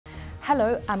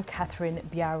Hello, I'm Catherine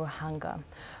Biaruhanga.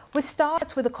 We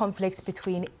start with the conflict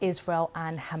between Israel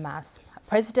and Hamas.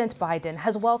 President Biden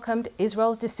has welcomed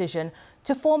Israel's decision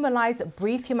to formalize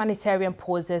brief humanitarian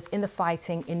pauses in the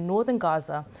fighting in northern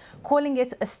Gaza, calling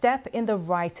it a step in the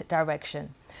right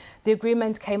direction. The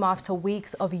agreement came after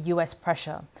weeks of US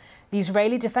pressure. The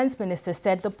Israeli defense minister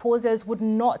said the pauses would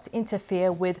not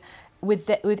interfere with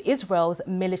Israel's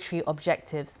military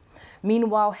objectives.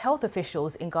 Meanwhile, health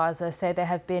officials in Gaza say there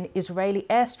have been Israeli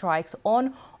airstrikes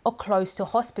on or close to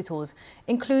hospitals,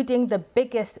 including the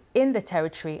biggest in the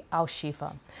territory,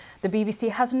 Al-Shifa. The BBC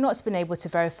has not been able to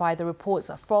verify the reports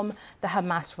from the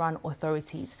Hamas-run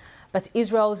authorities, but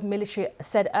Israel's military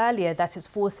said earlier that its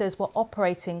forces were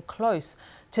operating close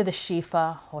to the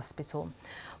Shifa hospital.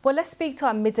 Well, let's speak to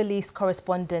our Middle East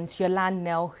correspondent, Yolande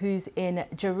Nell, who's in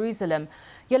Jerusalem.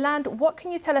 Yolande, what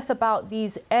can you tell us about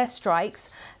these airstrikes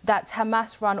that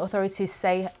Hamas-run authorities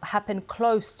say happened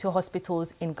close to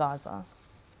hospitals in Gaza?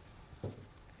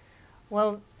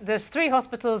 Well, there's 3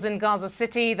 hospitals in Gaza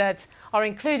City that are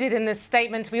included in this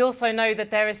statement. We also know that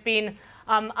there has been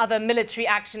other military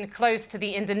action close to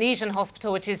the Indonesian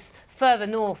hospital, which is further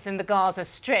north in the Gaza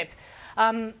Strip.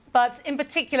 But in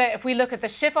particular, if we look at the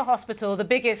Shifa hospital, the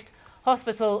biggest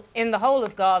hospital in the whole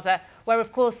of Gaza, where,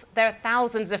 of course, there are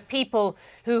thousands of people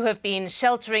who have been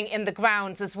sheltering in the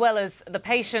grounds, as well as the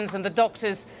patients and the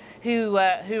doctors who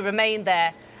remain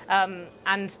there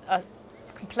and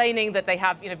complaining that they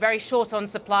have, very short on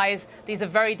supplies. These are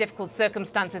very difficult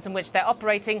circumstances in which they're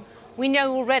operating. We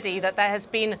know already that there has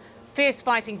been fierce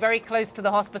fighting very close to the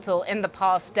hospital in the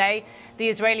past day. The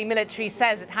Israeli military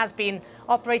says it has been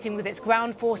operating with its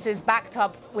ground forces backed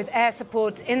up with air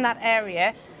support in that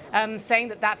area, saying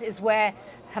that that is where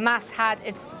Hamas had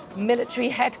its military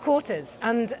headquarters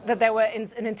and that there were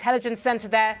an intelligence center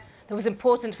there that was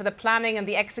important for the planning and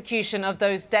the execution of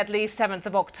those deadly 7th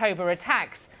of October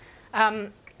attacks.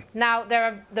 Now,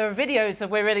 there are videos that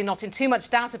we're really not in too much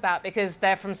doubt about because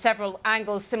they're from several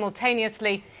angles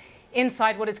simultaneously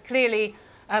inside what is clearly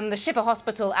the Shifa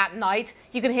hospital at night.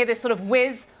 You can hear this sort of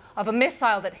whiz of a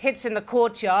missile that hits in the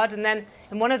courtyard, and then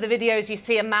in one of the videos you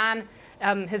see a man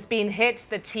has been hit,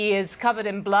 that he is covered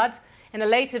in blood. In a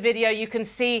later video you can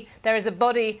see there is a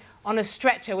body on a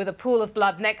stretcher with a pool of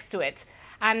blood next to it.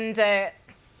 And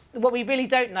what we really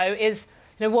don't know is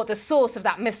what the source of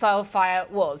that missile fire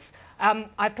was.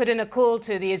 I've put in a call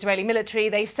to the Israeli military.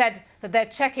 They said that they're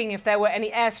checking if there were any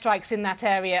airstrikes in that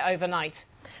area overnight.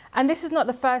 And this is not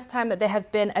the first time that there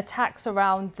have been attacks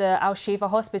around the Al-Shifa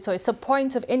hospital. It's a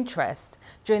point of interest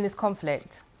during this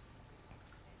conflict.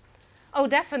 Oh,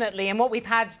 definitely. And what we've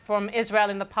had from Israel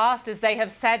in the past is they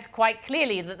have said quite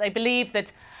clearly that they believe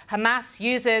that Hamas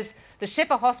uses the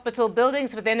Shifa hospital,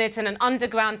 buildings within it, and an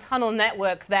underground tunnel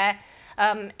network there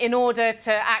in order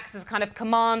to act as a kind of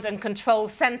command and control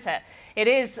center. It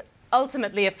is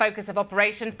ultimately a focus of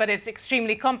operations, but it's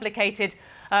extremely complicated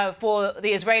for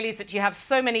the Israelis that you have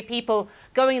so many people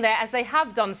going there, as they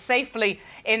have done safely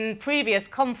in previous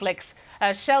conflicts,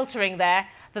 sheltering there.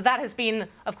 That has been,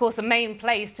 of course, a main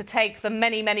place to take the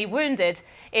many, many wounded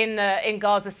in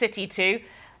Gaza City too.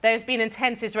 There's been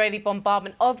intense Israeli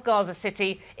bombardment of Gaza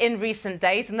City in recent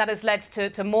days, and that has led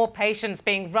to more patients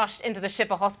being rushed into the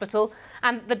Shifa hospital.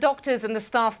 And the doctors and the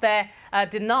staff there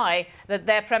deny that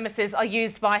their premises are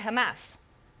used by Hamas.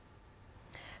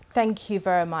 Thank you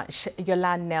very much,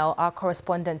 Yolande Nell, our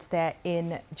correspondent there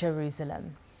in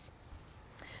Jerusalem.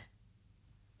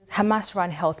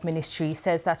 Hamas-run health ministry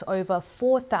says that over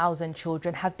 4,000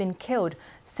 children have been killed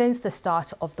since the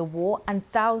start of the war and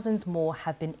thousands more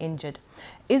have been injured.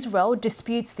 Israel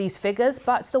disputes these figures,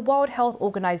 but the World Health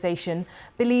Organization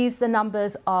believes the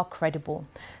numbers are credible.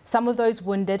 Some of those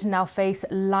wounded now face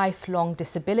lifelong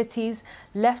disabilities,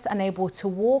 left unable to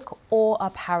walk or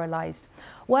are paralyzed.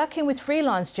 Working with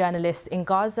freelance journalists in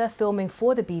Gaza filming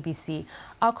for the BBC,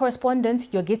 our correspondent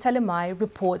Yogita Lemay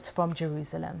reports from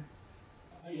Jerusalem.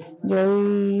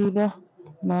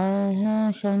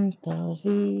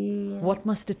 What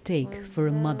must it take for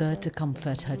a mother to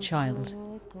comfort her child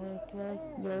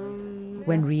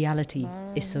when reality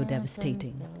is so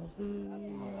devastating?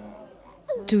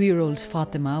 2-year-old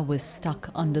Fatima was stuck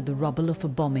under the rubble of a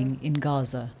bombing in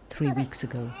Gaza 3 weeks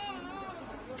ago.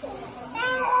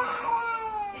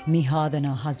 Nihad and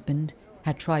her husband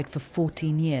had tried for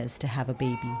 14 years to have a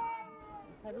baby.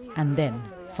 And then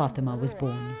Fatima was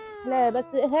born.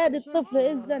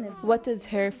 What is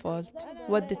her fault?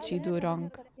 What did she do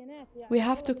wrong? We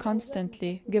have to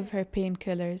constantly give her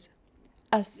painkillers.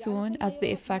 As soon as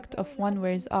the effect of one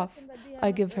wears off,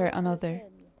 I give her another.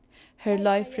 Her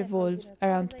life revolves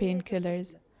around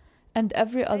painkillers. and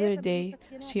every other day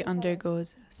she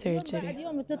undergoes surgery.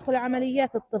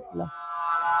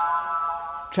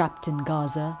 Trapped in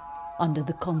Gaza under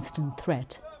the constant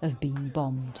threat of being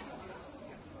bombed.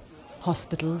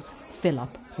 Hospitals fill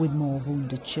up with more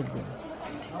wounded children.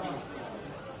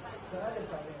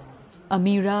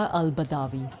 Amira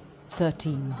al-Badawi,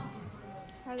 13.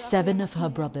 7 of her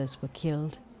brothers were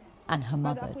killed, and her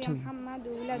mother too.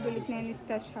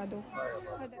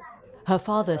 Her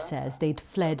father says they'd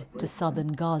fled to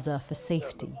southern Gaza for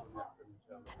safety.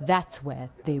 That's where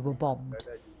they were bombed.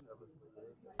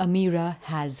 Amira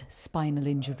has spinal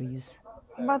injuries.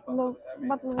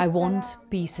 I want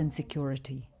peace and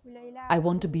security. I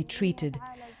want to be treated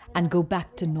and go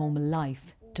back to normal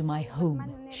life, to my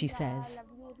home, she says.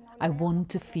 I want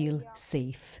to feel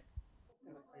safe.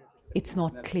 It's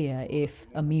not clear if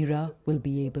Amira will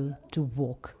be able to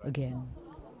walk again.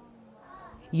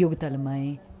 Yogita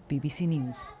Lamai, BBC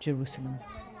News, Jerusalem.